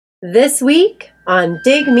This week on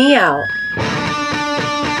Dig Me Out.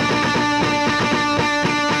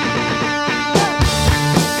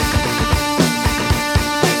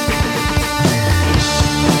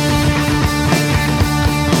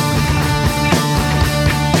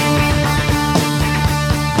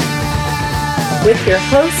 With your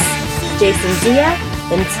hosts, Jason Zia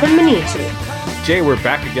and Tim Minichi. Jay, we're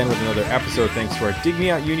back again with another episode thanks to our Dig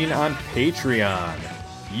Me Out Union on Patreon.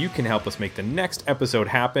 You can help us make the next episode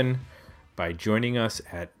happen by joining us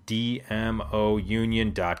at dmounion.com.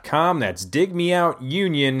 That's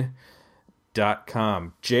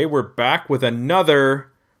digmeoutunion.com. Jay, we're back with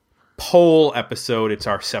another poll episode. It's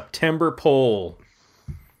our September poll.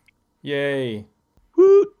 Yay.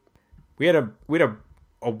 Woot. We had a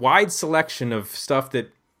wide selection of stuff that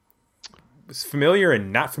was familiar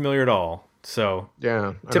and not familiar at all. So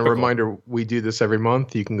yeah, and typical. a reminder, we do this every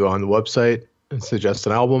month. You can go on the website and suggest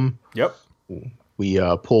an album. Yep. We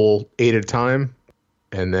pull 8 at a time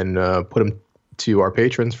and then put them to our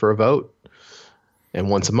patrons for a vote. And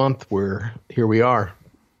once a month, here we are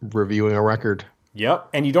reviewing a record.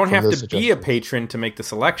 Yep. And you don't have to be a suggestions. patron to make the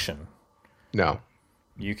selection. No.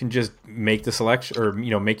 You can just make the selection, or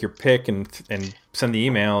make your pick and send the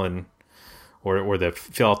email or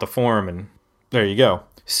fill out the form, and there you go.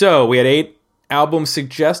 So we had 8 albums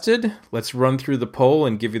suggested. Let's run through the poll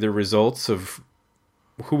and give you the results of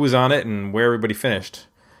who was on it and where everybody finished.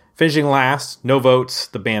 Finishing last, no votes,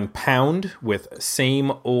 the band Pound with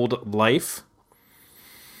Same Old Life.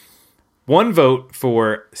 1 vote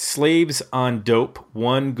for Slaves on Dope,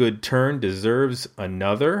 One Good Turn Deserves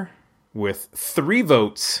Another. With 3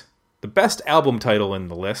 votes, the best album title in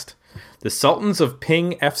the list, The Sultans of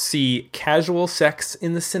Ping FC, Casual Sex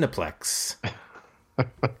in the Cineplex.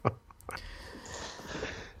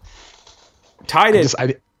 Tied it.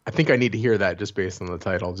 I think I need to hear that just based on the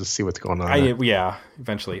title, just see what's going on. Yeah,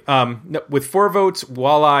 eventually. With 4 votes,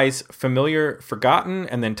 Walleye's Familiar Forgotten,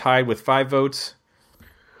 and then tied with 5 votes,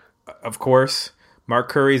 of course, Mark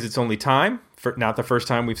Curry's It's Only Time. Not the first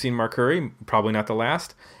time we've seen Mark Curry, probably not the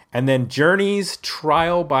last. And then Journey's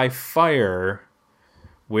Trial by Fire,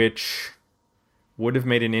 which would have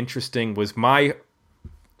made was my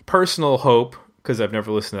personal hope, because I've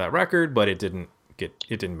never listened to that record, but it didn't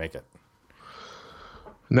make it.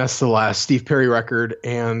 And that's the last Steve Perry record,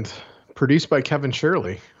 and produced by Kevin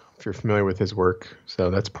Shirley, if you're familiar with his work. So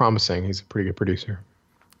that's promising. He's a pretty good producer.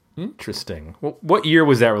 Interesting. Well, what year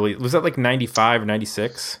was that released? Was that like 95 or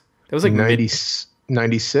 96? That was like 96.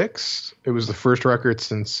 It was the first record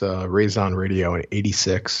since Raised on Radio in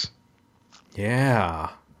 86.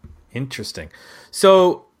 Yeah. Interesting.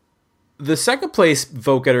 So the second place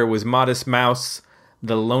vote getter was Modest Mouse,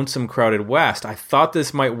 The Lonesome Crowded West. I thought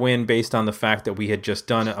this might win based on the fact that we had just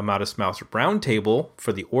done a Modest Mouse roundtable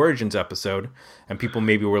for the Origins episode, and people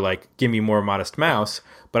maybe were like, give me more Modest Mouse.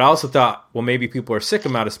 But I also thought, well, maybe people are sick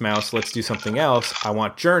of Modest Mouse. Let's do something else. I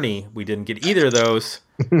want Journey. We didn't get either of those.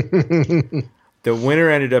 The winner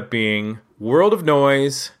ended up being World of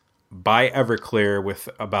Noise by Everclear with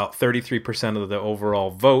about 33% of the overall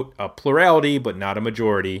vote, a plurality, but not a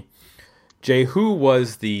majority. Jay, who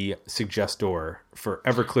was the suggestor for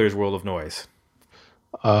Everclear's World of Noise?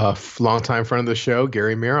 Longtime friend of the show,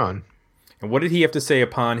 Gary Miron. And what did he have to say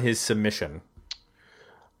upon his submission?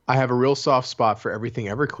 I have a real soft spot for everything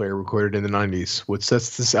Everclear recorded in the 90s. What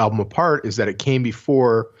sets this album apart is that it came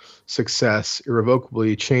before Success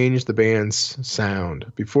irrevocably changed the band's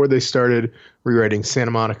sound. Before they started rewriting Santa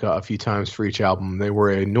Monica a few times for each album, they were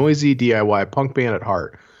a noisy DIY punk band at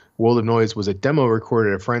heart. World of Noise was a demo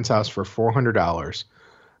recorded at a friend's house for $400.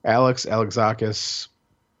 Alexakis.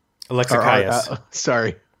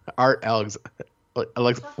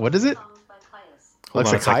 What is it?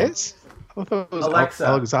 Alexakis? I thought it was Alexa,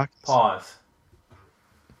 Alexakis. Pause.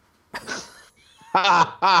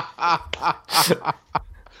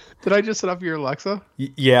 Did I just set up your Alexa?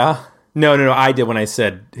 Yeah. No. I did when I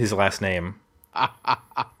said his last name. I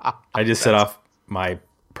just set off my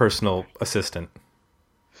personal assistant.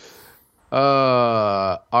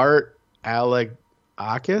 Art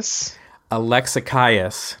Alexakis?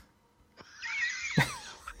 Alexakis.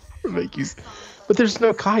 But there's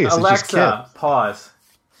no Caius. Alexa, pause.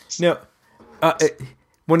 No.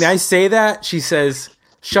 When I say that, she says,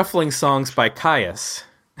 shuffling songs by Caius.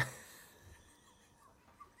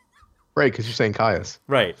 Right, because you're saying Caius.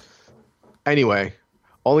 Right. Anyway,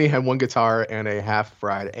 only had one guitar and a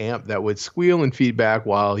half-fried amp that would squeal and feedback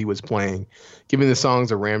while he was playing, giving the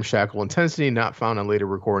songs a ramshackle intensity not found on later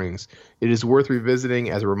recordings. It is worth revisiting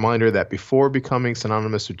as a reminder that before becoming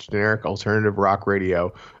synonymous with generic alternative rock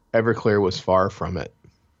radio, Everclear was far from it.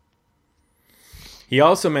 He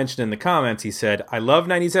also mentioned in the comments, he said, I love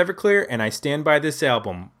 90s Everclear, and I stand by this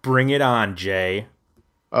album. Bring it on, Jay.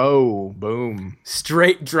 Oh, boom.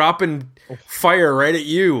 Straight dropping fire right at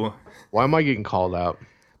you. Why am I getting called out?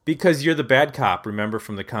 Because you're the bad cop. Remember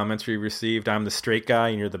from the comments we received, I'm the straight guy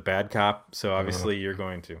and you're the bad cop. So obviously you're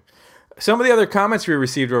going to. Some of the other comments we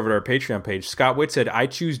received over at our Patreon page, Scott Witt said, I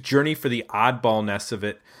choose Journey for the oddballness of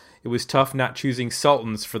it. It was tough not choosing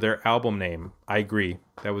Sultans for their album name. I agree.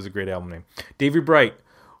 That was a great album name. Davey Bright,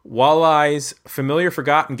 Walleye's Familiar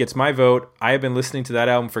Forgotten gets my vote. I have been listening to that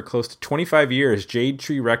album for close to 25 years. Jade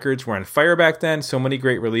Tree Records were on fire back then. So many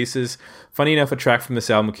great releases. Funny enough, a track from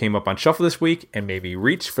this album came up on Shuffle this week and made me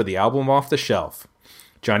reach for the album off the shelf.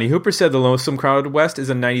 Johnny Hooper said The Lonesome Crowded West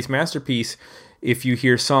is a 90s masterpiece. If you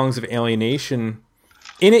hear songs of alienation,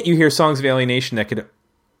 in it you hear songs of alienation that could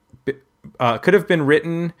have been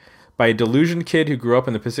written by a delusioned kid who grew up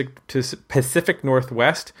in the Pacific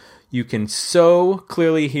Northwest. You can so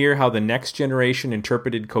clearly hear how the next generation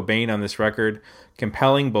interpreted Cobain on this record.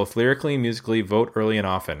 Compelling both lyrically and musically. Vote early and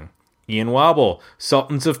often. Ian Wobble,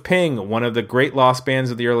 Sultans of Ping, one of the great lost bands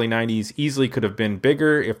of the early 90s, easily could have been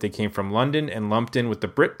bigger if they came from London and lumped in with the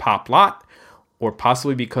Britpop lot, or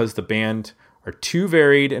possibly because the band are too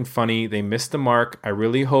varied and funny, they missed the mark. I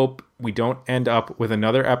really hope we don't end up with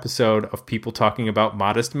another episode of people talking about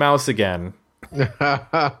Modest Mouse again.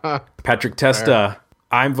 Patrick Testa,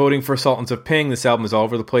 I'm voting for Sultans of Ping. This album is all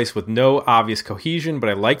over the place with no obvious cohesion, but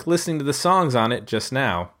I like listening to the songs on it just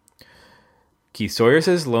now. Keith Sawyer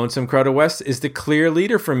says, Lonesome Crowded West is the clear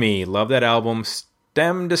leader for me. Love that album.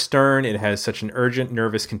 Stem to stern, it has such an urgent,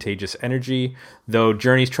 nervous, contagious energy. Though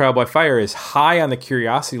Journey's Trial by Fire is high on the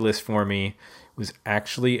curiosity list for me, it was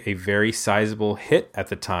actually a very sizable hit at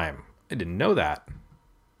the time. I didn't know that.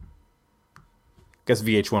 Guess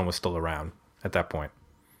VH1 was still around at that point,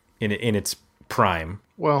 in its prime.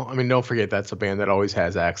 Well, I mean, don't forget that's a band that always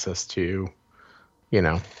has access to,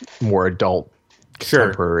 more adult,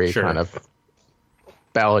 contemporary kind of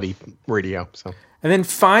ballady radio. So. And then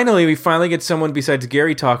we finally get someone besides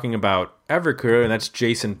Gary talking about Everclear, and that's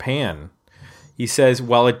Jason Pan. He says,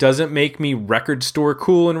 while it doesn't make me record store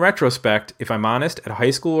cool in retrospect, if I'm honest, at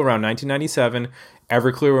high school around 1997,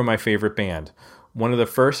 Everclear were my favorite band. One of the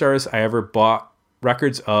first artists I ever bought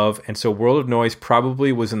records of, and so World of Noise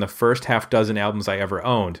probably was in the first half dozen albums I ever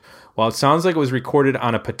owned. While it sounds like it was recorded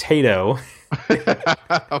on a potato,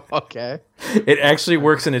 okay, it actually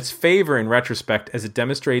works in its favor in retrospect, as it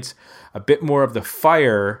demonstrates a bit more of the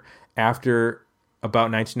fire after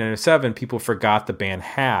about 1997 people forgot the band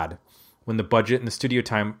had, when the budget and the studio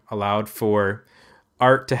time allowed for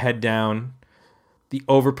Art to head down the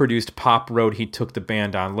overproduced pop road he took the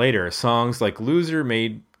band on later. Songs like Loser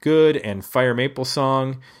Made Good and Fire Maple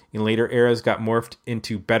Song in later eras got morphed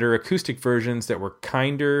into better acoustic versions that were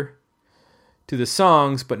kinder to the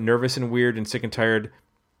songs, but Nervous and Weird and Sick and Tired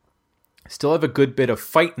still have a good bit of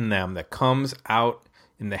fight in them that comes out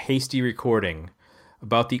in the hasty recording.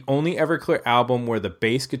 About the only Everclear album where the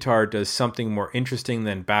bass guitar does something more interesting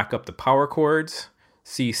than back up the power chords.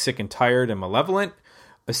 See Sick and Tired and Malevolent.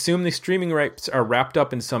 Assume the streaming rights are wrapped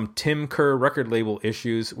up in some Tim Kerr record label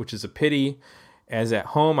issues, which is a pity, as at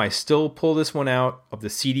home I still pull this one out of the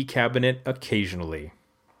CD cabinet occasionally.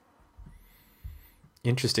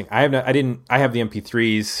 Interesting. I have the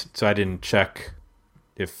MP3s, so I didn't check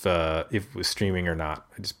if it was streaming or not.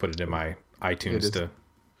 I just put it in my iTunes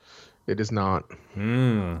It is not.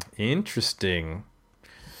 Interesting.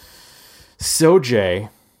 So, Jay,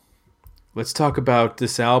 let's talk about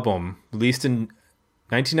this album. Released in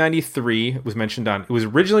 1993. It was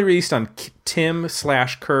originally released on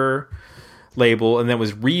Tim/Kerr label, and then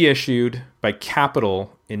was reissued by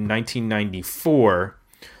Capitol in 1994.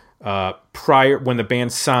 When the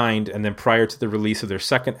band signed, and then prior to the release of their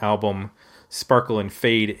second album, Sparkle and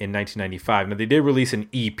Fade, in 1995. Now, they did release an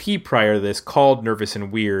EP prior to this called Nervous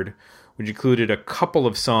and Weird, which included a couple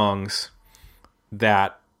of songs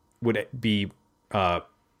that would make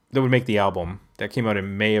the album. That came out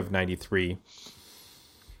in May of 93.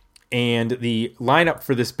 And the lineup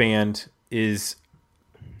for this band is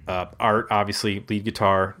Art, obviously, lead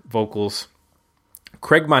guitar, vocals.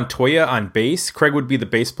 Craig Montoya on bass. Craig would be the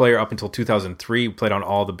bass player up until 2003. Played on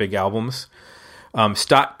all the big albums.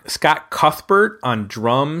 Scott Cuthbert on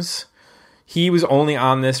drums. He was only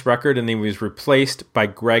on this record, and he was replaced by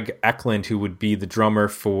Greg Eklund, who would be the drummer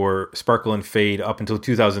for Sparkle and Fade up until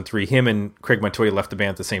 2003. Him and Craig Montoya left the band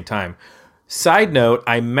at the same time. Side note,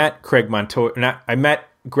 I met Greg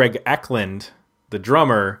Eklund, the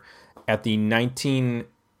drummer, at the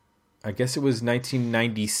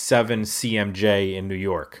 1997 CMJ in New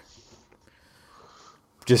York.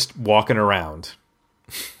 Just walking around.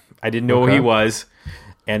 I didn't know who he was.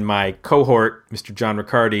 And my cohort, Mr. John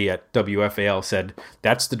Riccardi at WFAL, said,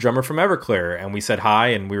 that's the drummer from Everclear. And we said hi,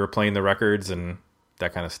 and we were playing the records and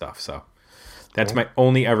that kind of stuff. So that's my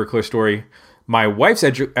only Everclear story. My wife's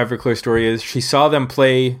Everclear story is she saw them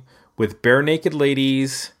play with Bare Naked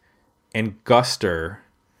Ladies and Guster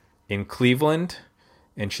in Cleveland.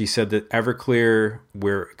 And she said that Everclear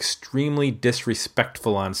were extremely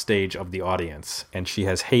disrespectful on stage of the audience. And she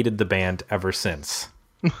has hated the band ever since.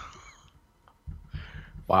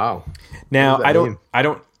 Wow. Now, I don't,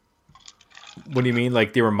 what do you mean?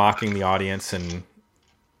 Like they were mocking the audience and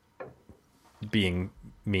being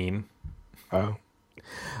mean? Oh.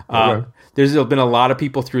 Okay. There's been a lot of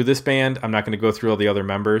people through this band. I'm not going to go through all the other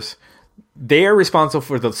members. They are responsible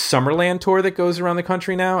for the Summerland tour that goes around the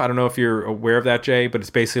country now. I don't know if you're aware of that, Jay, but it's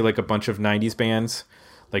basically like a bunch of 90s bands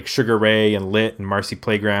like Sugar Ray and Lit and Marcy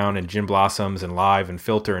Playground and Gin Blossoms and Live and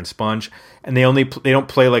Filter and Sponge. And they don't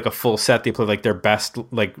play like a full set. They play like their best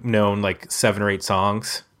like known like 7 or 8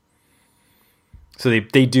 songs. So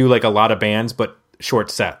they do like a lot of bands, but short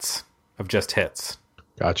sets of just hits.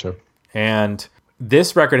 Gotcha. And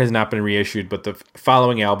this record has not been reissued, but the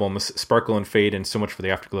following albums, Sparkle and Fade and So Much for the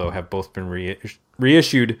Afterglow, have both been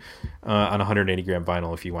reissued on 180 gram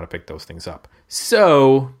vinyl if you want to pick those things up.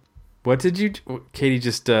 So, what did you... Katie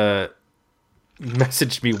just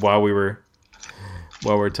messaged me while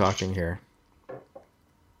we're talking here.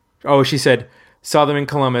 Oh, she said, saw them in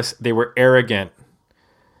Columbus. They were arrogant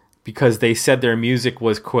because they said their music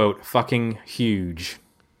was, quote, fucking huge.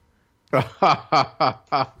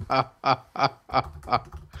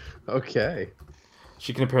 Okay.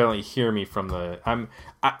 She can apparently hear me from the...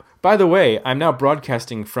 by the way, I'm now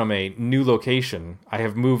broadcasting from a new location. I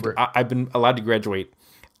have moved... I've been allowed to graduate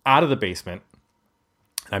out of the basement.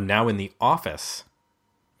 I'm now in the office,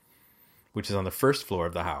 which is on the first floor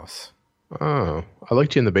of the house. Oh, I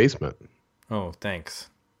liked you in the basement. Oh, thanks.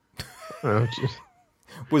 Just,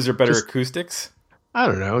 was there better acoustics? I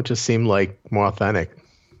don't know. It just seemed like more authentic.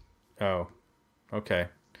 Oh, okay.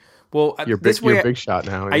 Well, you're big shot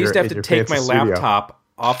now. I used to have to take my laptop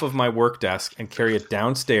off of my work desk and carry it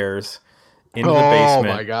downstairs into the basement.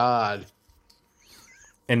 Oh my God.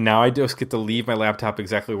 And now I just get to leave my laptop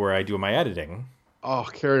exactly where I do my editing. Oh,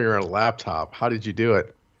 carrying around a laptop. How did you do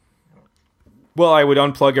it? Well, I would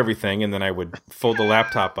unplug everything and then I would fold the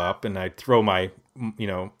laptop up and I'd throw my,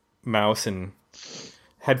 mouse and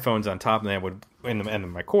headphones on top and then I would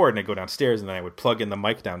and my cord and I'd go downstairs and then I would plug in the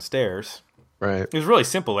mic downstairs. Right. It was really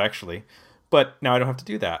simple actually, but now I don't have to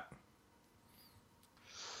do that.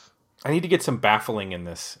 I need to get some baffling in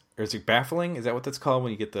this. Or is it baffling? Is that what that's called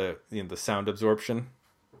when you get the sound absorption?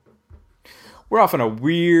 We're off on a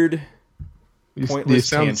weird, pointless You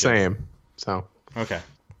sound tangent. the same. So okay.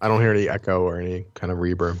 I don't hear any echo or any kind of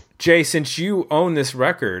reverb. Jay, since you own this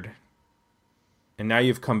record and now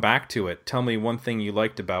you've come back to it, tell me one thing you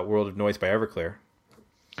liked about World of Noise by Everclear.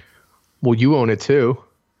 Well, you own it too.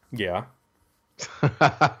 Yeah.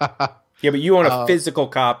 Yeah, but you own a physical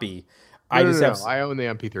copy. No, I own the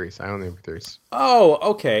MP3s.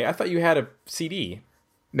 Oh, okay. I thought you had a CD.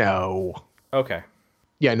 No. Okay.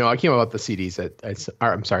 Yeah, no, I came about the CDs the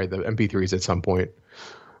MP3s at some point.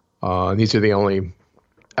 These are the only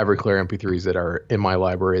Everclear MP3s that are in my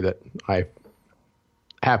library that I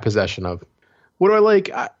have possession of. What do I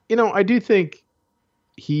like? I do think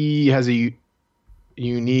he has a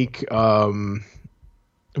unique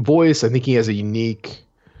voice. I think he has a unique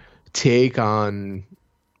take on,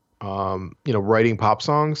 writing pop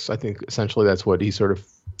songs. I think essentially that's what he sort of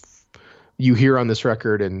you hear on this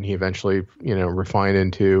record, and he eventually, refined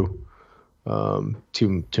into,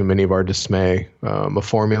 to many of our dismay, a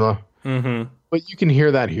formula. Mm-hmm. But you can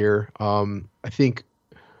hear that here. I think,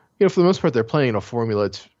 for the most part, they're playing a formula.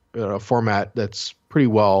 It's a format that's pretty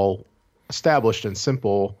well established and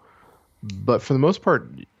simple. But for the most part,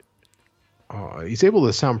 he's able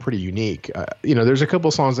to sound pretty unique. There's a couple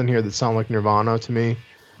songs in here that sound like Nirvana to me.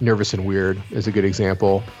 Nervous and Weird is a good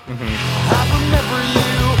example. Mm-hmm. I remember you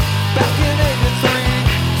back in '83.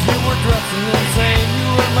 You were dressing insane. You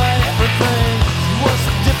were my everything. You were so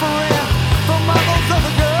different from all those other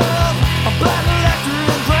girls. I'm blind electric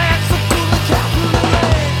and drag so cool the captain and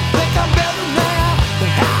lane. Think I'm better now than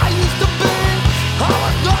how I used to be. I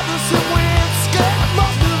was nervous and weird, scared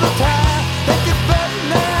most of the time. Think it's better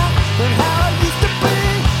now than how I used to be.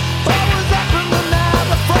 Always up in the night,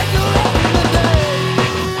 afraid to let in the day.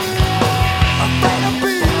 Afraid of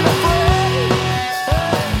being afraid.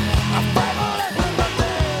 Afraid of letting in the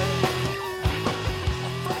day.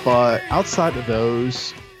 But outside of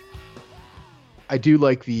those, I do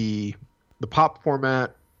like the pop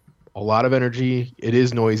format. A lot of energy. It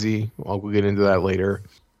is noisy. We'll get into that later.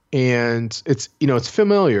 and it's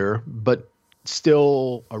familiar, but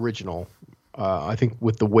still original. I think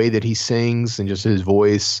with the way that he sings and just his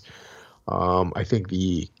voice, I think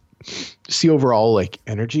just the overall like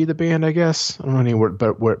energy of the band, I guess. I don't know any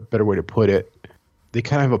better way to put it. They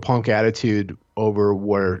kind of have a punk attitude over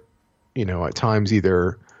where, at times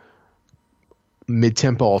either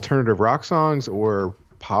mid-tempo alternative rock songs or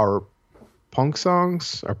power punk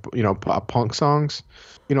songs or, pop punk songs.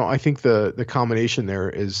 I think the combination there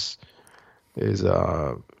is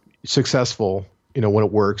successful, when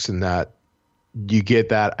it works, in that you get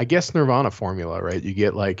that, I guess, Nirvana formula, right? You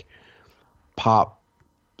get like pop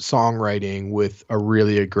songwriting with a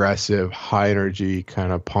really aggressive, high energy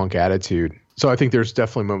kind of punk attitude. So I think there's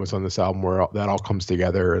definitely moments on this album where that all comes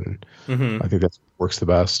together, and I think that works the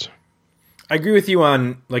best. I agree with you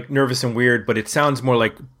on like Nervous and Weird, but it sounds more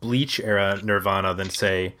like Bleach era Nirvana than,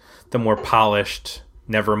 say, the more polished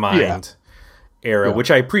Nevermind era,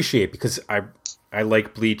 which I appreciate because I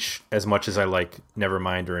like Bleach as much as I like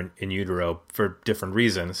Nevermind or In Utero for different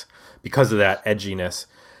reasons because of that edginess.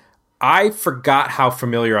 I forgot how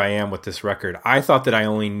familiar I am with this record. I thought that I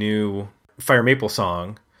only knew Fire Maple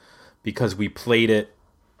Song because we played it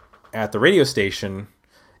at the radio station,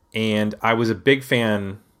 and I was a big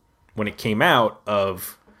fan when it came out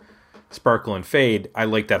of Sparkle and Fade. I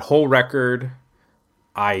liked that whole record.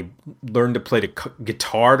 I learned to play the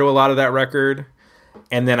guitar to a lot of that record,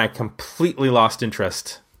 and then I completely lost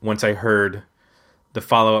interest once I heard the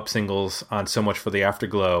follow-up singles on So Much for the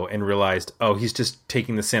Afterglow and realized, oh, he's just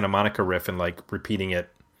taking the Santa Monica riff and like repeating it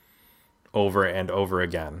over and over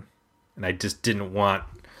again. And I just didn't want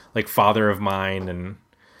like Father of Mine, and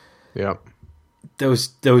those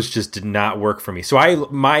just did not work for me. So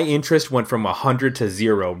my interest went from 100 to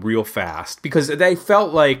 0 real fast because they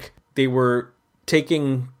felt like they were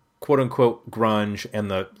taking quote unquote grunge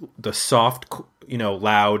and the soft,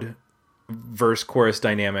 loud verse chorus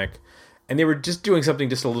dynamic, and they were just doing something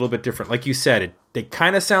just a little bit different. Like you said, they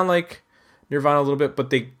kind of sound like Nirvana a little bit, but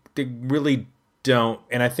they really don't.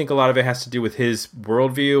 And I think a lot of it has to do with his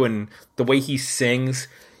worldview and the way he sings.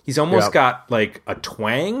 He's almost got like a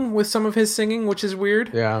twang with some of his singing, which is weird.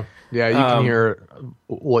 Yeah. Yeah, you can hear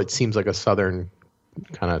what seems like a Southern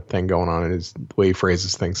kind of thing going on in the way he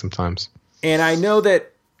phrases things sometimes. And I know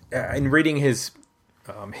that in reading his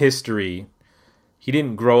history, he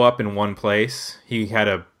didn't grow up in one place. He had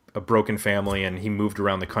a broken family, and he moved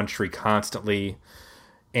around the country constantly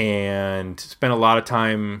and spent a lot of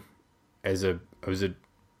time as a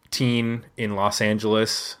teen in Los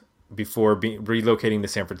Angeles before relocating to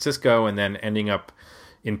San Francisco and then ending up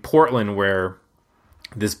in Portland, where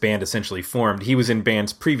this band essentially formed. He was in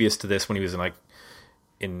bands previous to this when he was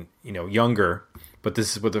younger, but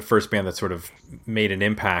this is the first band that sort of made an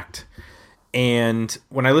impact. And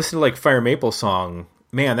when I listen to like Fire Maple Song,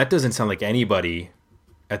 man, that doesn't sound like anybody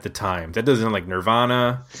at the time. That doesn't sound like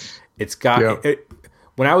Nirvana. It's got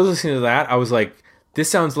when I was listening to that, I was like, this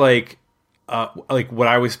sounds like what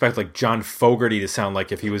I would expect like John Fogerty to sound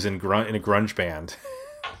like if he was in a grunge band.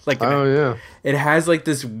 It has like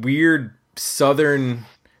this weird Southern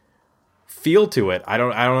feel to it. I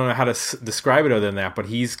don't know how to describe it other than that, but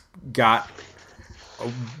he's got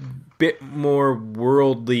a bit more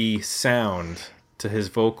worldly sound to his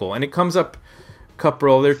vocal, and it comes up a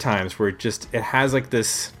couple other times where it has like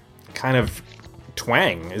this kind of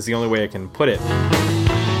twang is the only way I can put it.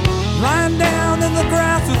 Lying down in the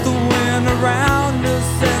grass with the wind around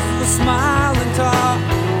us as we smile and talk.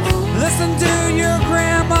 Listen to your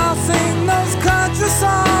grandma sing those country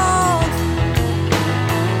songs.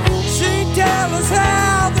 She'd tell us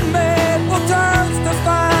how the maple turns to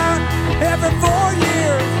fire. Every 4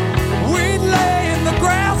 years we'd lay in the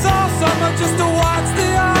grass all summer just to watch the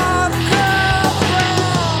autumn come around.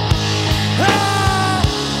 I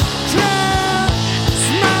can't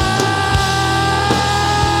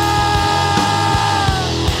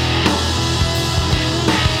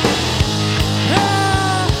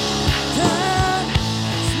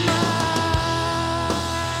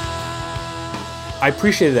I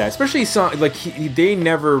appreciated that, especially like he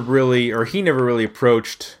never really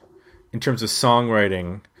approached, in terms of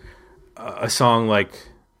songwriting, a song like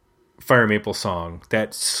Fire Maple Song.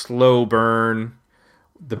 That slow burn,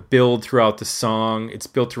 the build throughout the song, it's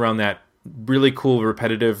built around that really cool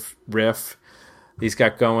repetitive riff he's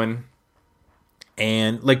got going.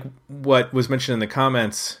 And like what was mentioned in the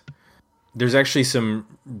comments, there's actually some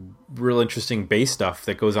real interesting bass stuff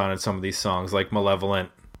that goes on in some of these songs, like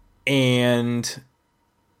Malevolent. And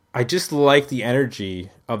I just like the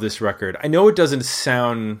energy of this record. I know it doesn't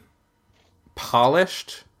sound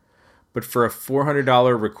polished, but for a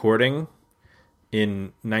 $400 recording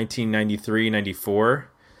in 1993,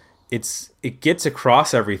 94, it gets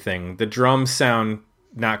across everything. The drums sound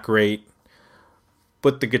not great,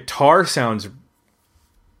 but the guitar sounds,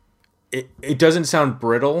 it doesn't sound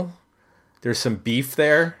brittle. There's some beef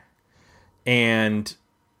there, and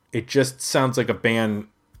it just sounds like a band,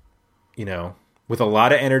 with a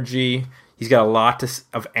lot of energy. He's got a lot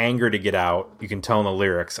of anger to get out. You can tell in the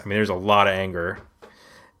lyrics. I mean, there's a lot of anger,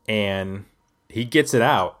 and he gets it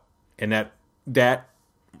out, and that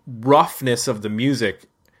roughness of the music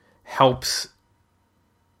helps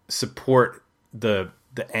support the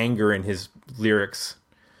anger in his lyrics.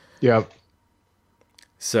 Yeah.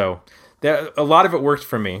 So a lot of it worked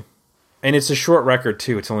for me, and it's a short record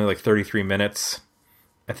too. It's only like 33 minutes.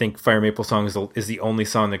 I think Fire Maple Song is the only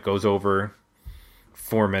song that goes over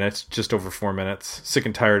 4 minutes, just over 4 minutes. Sick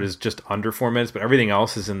and Tired is just under 4 minutes, but everything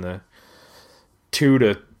else is in the 2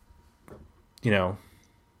 to,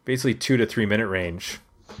 basically 2 to 3 minute range.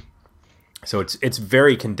 So it's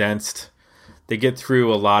very condensed. They get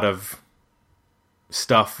through a lot of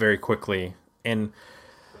stuff very quickly, and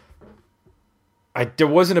there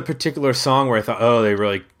wasn't a particular song where I thought, oh,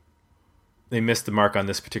 they missed the mark on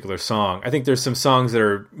this particular song. I think there's some songs that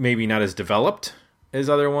are maybe not as developed as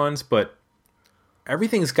other ones, but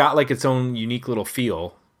everything's got like its own unique little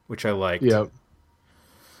feel, which I liked. Yeah.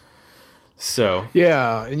 So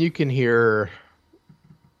yeah, and you can hear,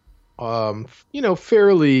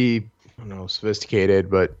 fairly, sophisticated,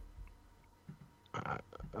 but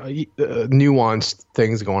nuanced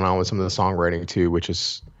things going on with some of the songwriting too, which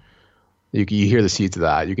is you hear the seeds of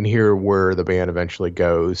that. You can hear where the band eventually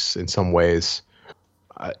goes in some ways.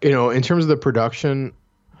 In terms of the production,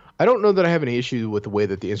 I don't know that I have any issue with the way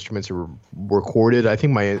that the instruments are recorded. I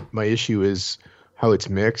think my issue is how it's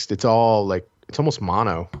mixed. It's all like, it's almost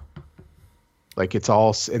mono. Like it's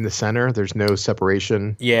all in the center. There's no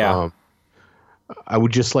separation. Yeah. I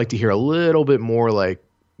would just like to hear a little bit more, like,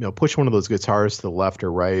 push one of those guitars to the left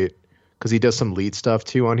or right, because he does some lead stuff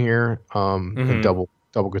too on here, and double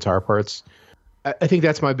guitar parts. I think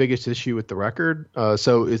that's my biggest issue with the record.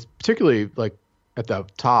 So it's particularly like at the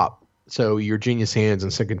top. So your Genius Hands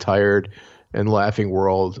and Sick and Tired and Laughing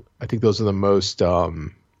World, I think those are the most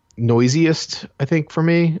noisiest, I think, for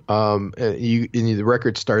me. And the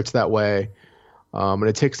record starts that way, and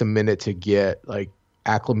it takes a minute to get like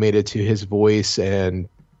acclimated to his voice, and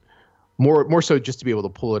more so just to be able to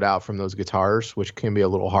pull it out from those guitars, which can be a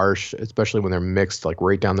little harsh, especially when they're mixed like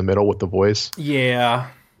right down the middle with the voice. Yeah.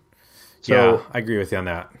 So, yeah, I agree with you on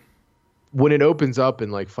that. When it opens up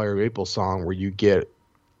in like Fire Maple Song, where you get,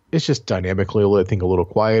 it's just dynamically, I think, a little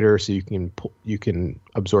quieter, so you can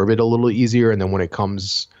absorb it a little easier. And then when it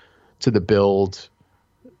comes to the build,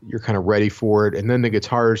 you're kind of ready for it. And then the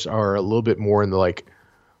guitars are a little bit more in the like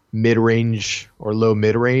mid-range or low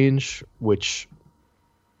mid-range, which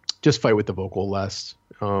just fight with the vocal less.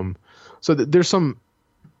 So there's some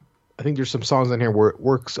songs on here where it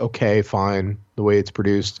works okay, fine, the way it's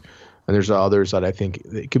produced. And there's others that I think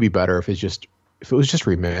it could be better if it was just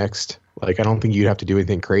remixed. Like, I don't think you'd have to do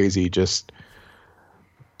anything crazy. Just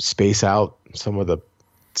space out some of the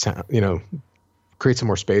sound, create some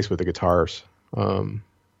more space with the guitars.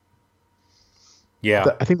 Yeah.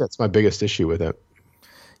 I think that's my biggest issue with it.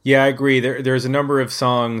 Yeah, I agree. There's a number of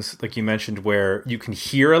songs, like you mentioned, where you can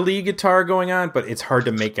hear a lead guitar going on, but it's hard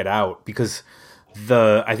to make it out because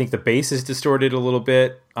I think the bass is distorted a little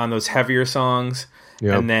bit on those heavier songs.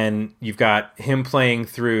 Yep. And then you've got him playing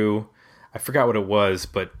through, I forgot what it was,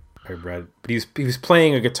 but I read, but he was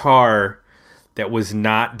playing a guitar that was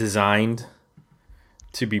not designed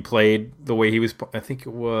to be played the way he was. I think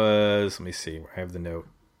it was, let me see, I have the note.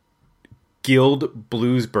 Guild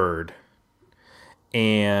Bluesbird.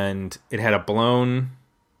 And it had a blown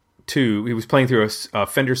tube. He was playing through a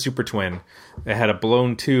Fender Super Twin that had a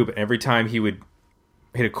blown tube, and every time he would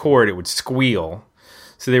hit a chord, it would squeal.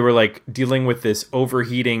 So they were like dealing with this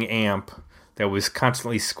overheating amp that was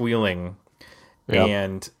constantly squealing. Yep.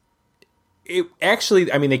 And it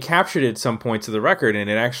actually, I mean, they captured it at some points of the record, and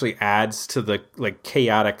it actually adds to the like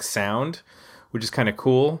chaotic sound, which is kind of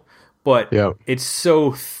cool. But it's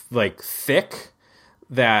so thick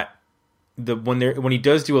that when he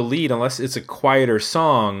does do a lead, unless it's a quieter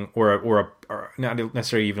song or not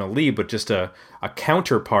necessarily even a lead, but just a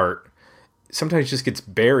counterpart, sometimes it just gets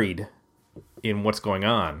buried in what's going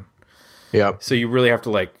on. Yeah. So you really have to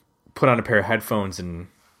like put on a pair of headphones and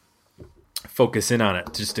focus in on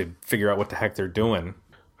it just to figure out what the heck they're doing.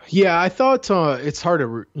 Yeah, I thought it's hard to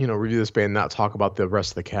review this band and not talk about the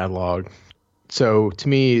rest of the catalog. So to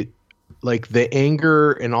me, like the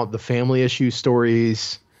anger and all the family issue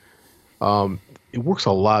stories, it works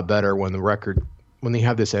a lot better when they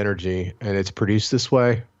have this energy and it's produced this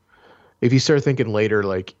way. if you start thinking later,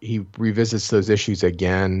 like he revisits those issues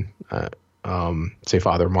again, say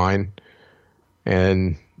Father of Mine,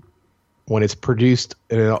 and when it's produced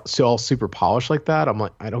and it's all super polished like that, I'm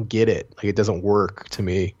like, I don't get it. Like it doesn't work to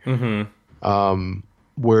me.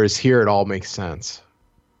 Whereas here it all makes sense.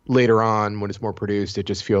 Later on, when it's more produced, it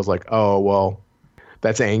just feels like, oh, well,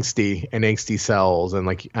 that's angsty and angsty sells. And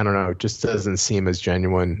like, I don't know, it just doesn't seem as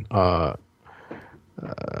genuine. The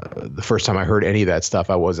first time I heard any of that stuff,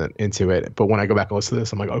 I wasn't into it. But when I go back and listen to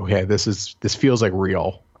this, I'm like, okay, this feels like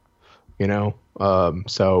real, you know?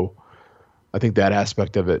 So I think that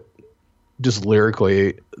aspect of it, just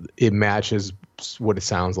lyrically, it matches what it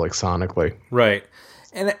sounds like sonically. Right.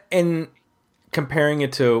 And comparing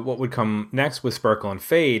it to what would come next with Sparkle and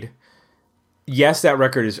Fade, yes, that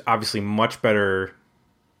record is obviously much better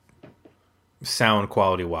sound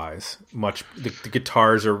quality wise. The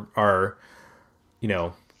guitars are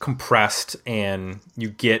compressed, and you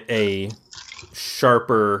get a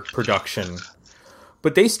sharper production.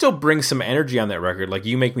 But they still bring some energy on that record. Like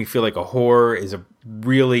You Make Me Feel Like a Whore is a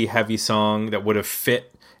really heavy song that would have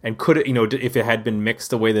fit and could have, if it had been mixed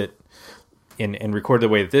the way that and recorded the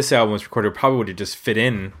way that this album was recorded, it probably would have just fit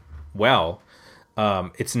in well.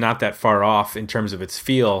 It's not that far off in terms of its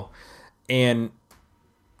feel. And,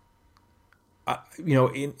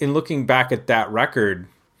 in looking back at that record,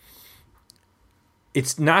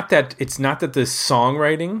 it's not that the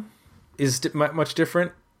songwriting is much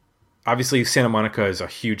different. Obviously, Santa Monica is a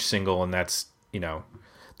huge single, and that's,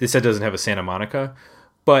 this set doesn't have a Santa Monica,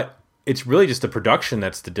 but it's really just the production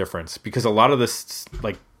that's the difference, because a lot of this,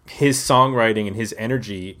 like his songwriting and his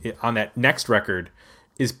energy on that next record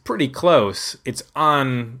is pretty close. It's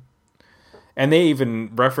on, and they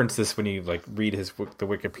even reference this when you like read the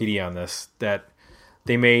Wikipedia on this, that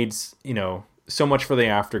they made, So Much for the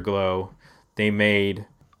Afterglow. They made,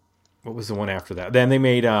 what was the one after that? Then they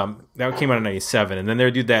made that came out in '97, and then they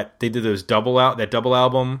did those double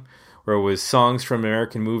album where it was Songs from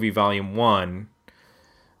American Movie Volume 1.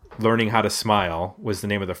 Learning How to Smile was the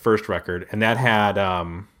name of the first record, and that had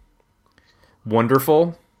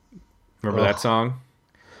Wonderful. Remember that song?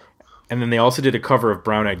 And then they also did a cover of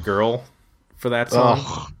Brown Eyed Girl for that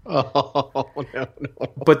song. No.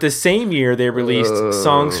 But the same year they released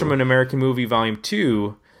Songs from an American Movie Volume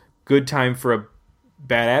 2, Good Time for a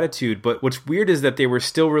Bad Attitude. But what's weird is that they were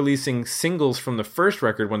still releasing singles from the first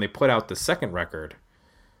record when they put out the second record.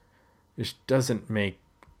 Which doesn't make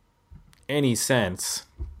any sense.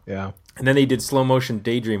 Yeah. And then they did Slow Motion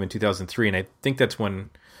Daydream in 2003, and I think that's when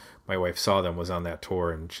my wife saw them, was on that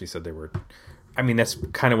tour, and she said they were, that's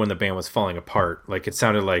kind of when the band was falling apart. Like, it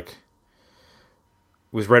sounded like it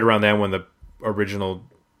was right around then when the original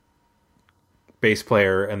bass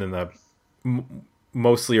player and then the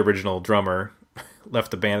mostly original drummer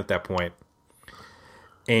left the band at that point.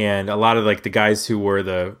 And a lot of like the guys who were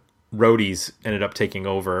the roadies ended up taking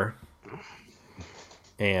over.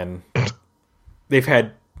 And they've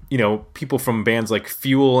had, people from bands like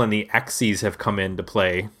Fuel and the X's have come in to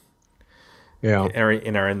play. Yeah.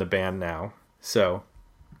 And are in the band now. So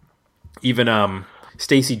even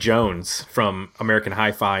Stacey Jones from American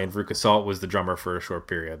Hi-Fi and Veruca Salt was the drummer for a short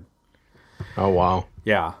period. Oh, wow.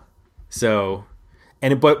 Yeah. So,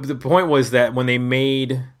 but the point was that when they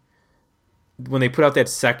put out that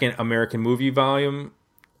second American Movie volume,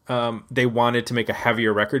 they wanted to make a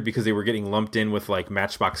heavier record because they were getting lumped in with like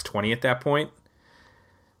Matchbox 20 at that point.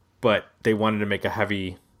 But they wanted to make a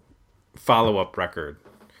heavy follow-up record.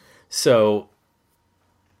 So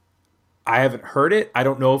I haven't heard it. I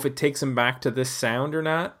don't know if it takes them back to this sound or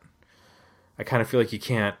not. I kind of feel like you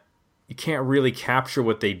can't really capture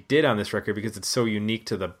what they did on this record because it's so unique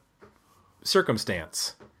to the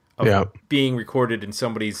circumstance of being recorded in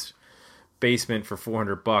somebody's basement for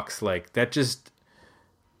 $400. Like, that just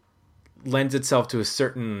lends itself to a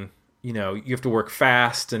certain, you have to work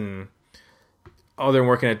fast, and they're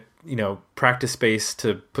working at, practice space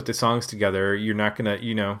to put the songs together. You're not going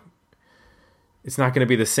to, it's not going to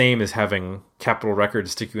be the same as having Capitol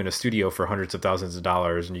Records stick you in a studio for hundreds of thousands of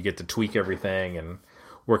dollars, and you get to tweak everything and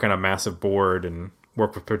work on a massive board and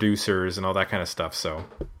work with producers and all that kind of stuff. So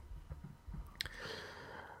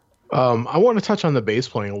I want to touch on the bass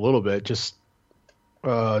playing a little bit. Just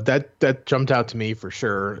that jumped out to me for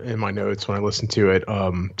sure in my notes when I listened to it,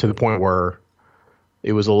 to the point where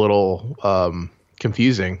it was a little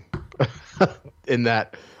confusing in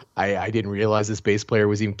that I didn't realize this bass player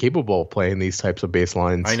was even capable of playing these types of bass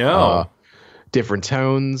lines. I know. Different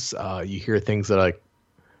tones. You hear things that like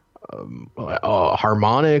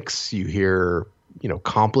harmonics. You hear,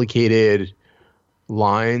 complicated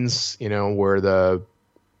lines, where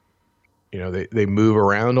They move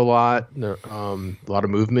around a lot. A lot of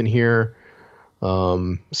movement here.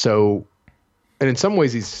 So, and in some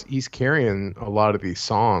ways, he's carrying a lot of these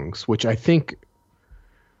songs, which I think,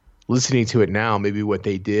 listening to it now, maybe what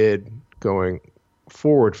they did going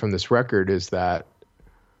forward from this record is that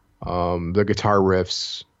the guitar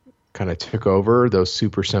riffs kind of took over those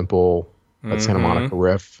super simple Santa Monica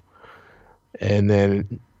riff, and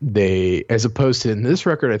then they, as opposed to in this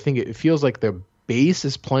record, I think it feels like the bass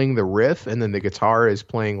is playing the riff, and then the guitar is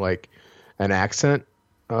playing like an accent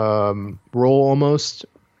role almost,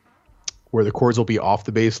 where the chords will be off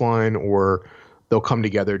the bass line or they'll come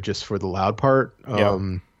together just for the loud part.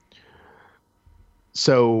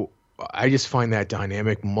 So I just find that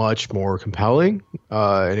dynamic much more compelling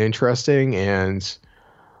and interesting, and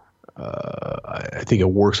I think it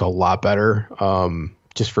works a lot better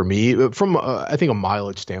just for me. From I think a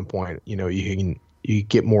mileage standpoint, you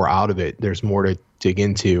get more out of it. There's more to dig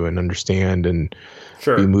into and understand and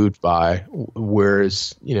be moved by.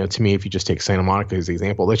 Whereas, to me, if you just take Santa Monica as an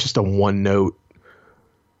example, that's just a one note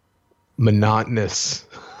monotonous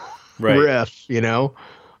riff,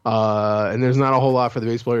 and there's not a whole lot for the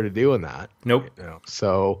bass player to do in that. Nope.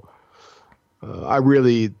 So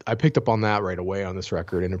I picked up on that right away on this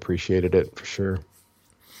record and appreciated it for sure.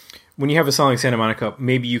 When you have a song like Santa Monica,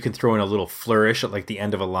 maybe you can throw in a little flourish at like the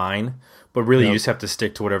end of a line, but really you just have to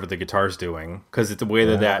stick to whatever the guitar's doing, because it's the way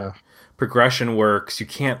that progression works. You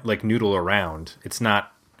can't like noodle around. It's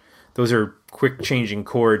not, those are quick changing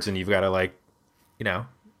chords, and you've got to you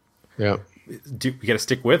got to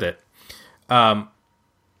stick with it.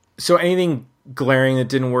 So anything glaring that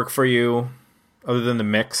didn't work for you other than the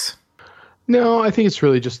mix? No, I think it's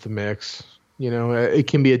really just the mix. It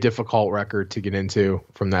can be a difficult record to get into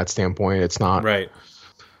from that standpoint. It's not right.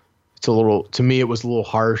 It's a little, to me, it was a little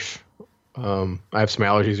harsh. I have some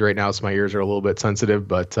allergies right now, so my ears are a little bit sensitive,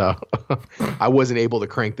 but I wasn't able to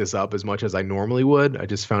crank this up as much as I normally would. I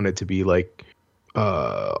just found it to be like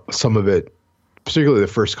some of it, particularly the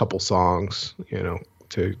first couple songs,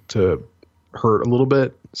 to hurt a little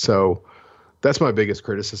bit. So that's my biggest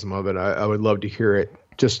criticism of it. I would love to hear it,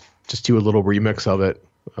 just do a little remix of it.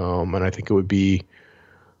 And I think it would be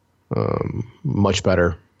much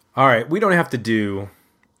better. All right. We don't have to do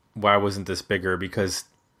Why Wasn't This Bigger, because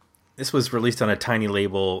this was released on a tiny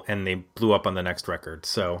label and they blew up on the next record.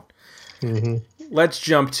 So let's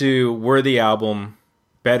jump to Worthy Album,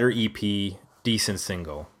 Better EP, Decent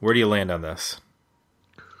Single. Where do you land on this?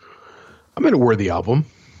 I'm in a Worthy Album.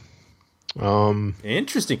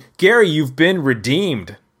 Interesting. Gary, you've been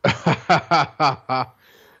redeemed.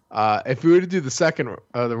 If we were to do the second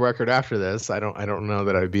the record after this, I don't know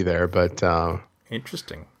that I'd be there, but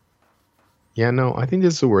interesting. Yeah, no, I think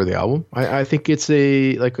this is a worthy album. I think it's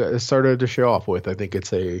a started to show off with. I think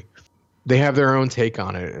they have their own take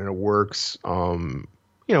on it, and it works.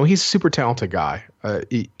 He's a super talented guy.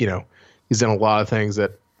 He's done a lot of things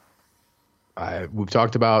that we've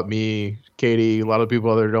talked about. Me, Katie, a lot of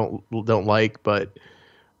people there don't like, but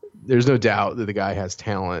there's no doubt that the guy has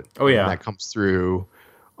talent. Oh yeah, that comes through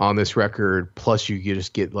on this record. Plus, you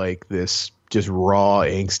just get like this just raw,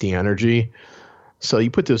 angsty energy. So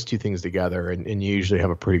you put those two things together, and you usually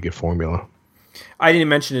have a pretty good formula. I didn't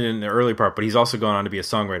mention it in the early part, but he's also gone on to be a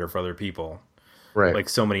songwriter for other people. Right. Like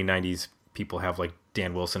so many 90s people have, like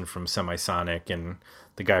Dan Wilson from Semisonic and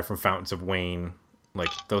the guy from Fountains of Wayne.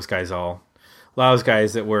 Like those guys a lot of those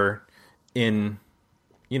guys that were in,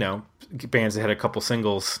 bands that had a couple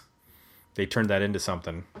singles, they turned that into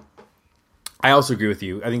something. I also agree with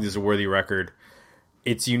you. I think this is a worthy record.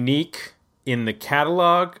 It's unique in the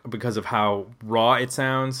catalog because of how raw it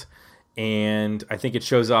sounds, and I think it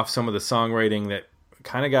shows off some of the songwriting that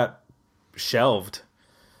kind of got shelved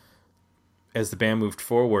as the band moved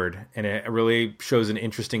forward, and it really shows an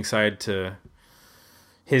interesting side to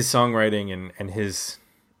his songwriting and his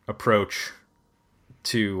approach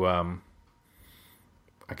to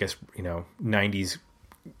I guess 90s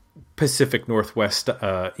Pacific Northwest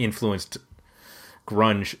influenced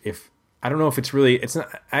grunge. I don't know if it's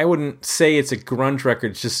not, I wouldn't say it's a grunge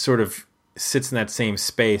record. It just sort of sits in that same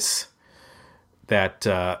space that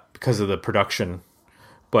because of the production,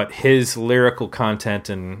 but his lyrical content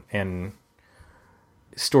and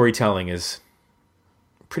storytelling is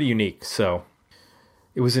pretty unique. So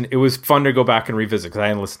it was fun to go back and revisit because I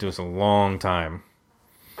hadn't listened to this in a long time.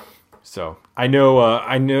 So I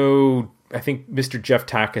think Mr. Jeff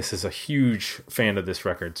Takis is a huge fan of this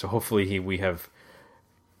record. So hopefully we have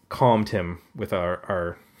calmed him with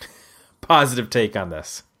our positive take on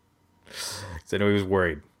this, because I know he was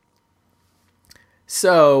worried.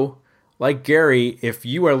 So, like Gary, if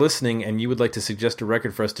you are listening and you would like to suggest a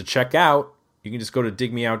record for us to check out, you can just go to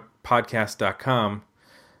digmeoutpodcast.com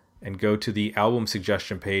and go to the album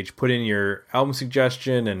suggestion page, put in your album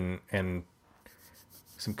suggestion and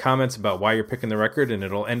some comments about why you're picking the record, and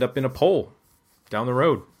it'll end up in a poll down the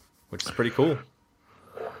road, which is pretty cool.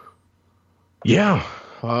 Yeah,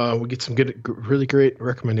 we get some really great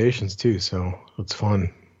recommendations too, so it's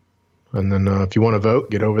fun. And then if you want to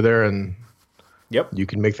vote, get over there and you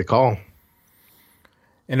can make the call.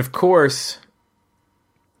 And of course,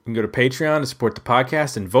 you can go to Patreon to support the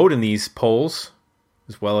podcast and vote in these polls,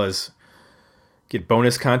 as well as get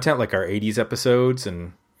bonus content like our 80s episodes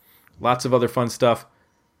and lots of other fun stuff.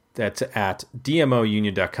 That's at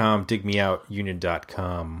dmounion.com,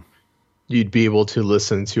 digmeoutunion.com. You'd be able to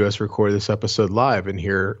listen to us record this episode live and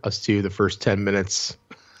hear us do the first 10 minutes.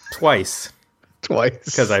 Twice.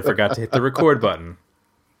 Because I forgot to hit the record button.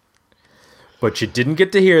 But you didn't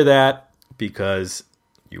get to hear that because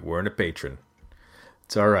you weren't a patron.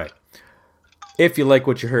 It's all right. If you like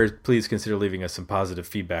what you heard, please consider leaving us some positive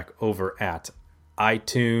feedback over at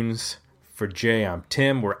iTunes. For Jay, I'm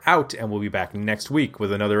Tim. We're out, and we'll be back next week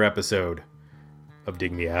with another episode of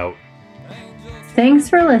Dig Me Out. Thanks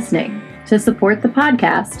for listening. To support the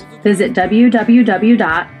podcast, visit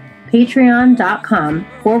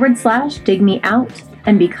www.patreon.com/digmeout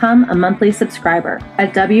and become a monthly subscriber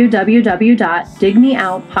at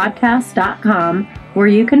www.digmeoutpodcast.com, where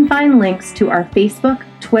you can find links to our Facebook,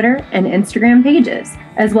 Twitter, and Instagram pages,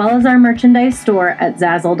 as well as our merchandise store at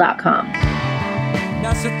Zazzle.com.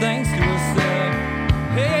 Now she thinks to herself,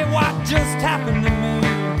 hey, what just happened to me?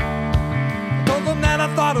 I told them that I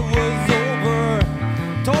thought it was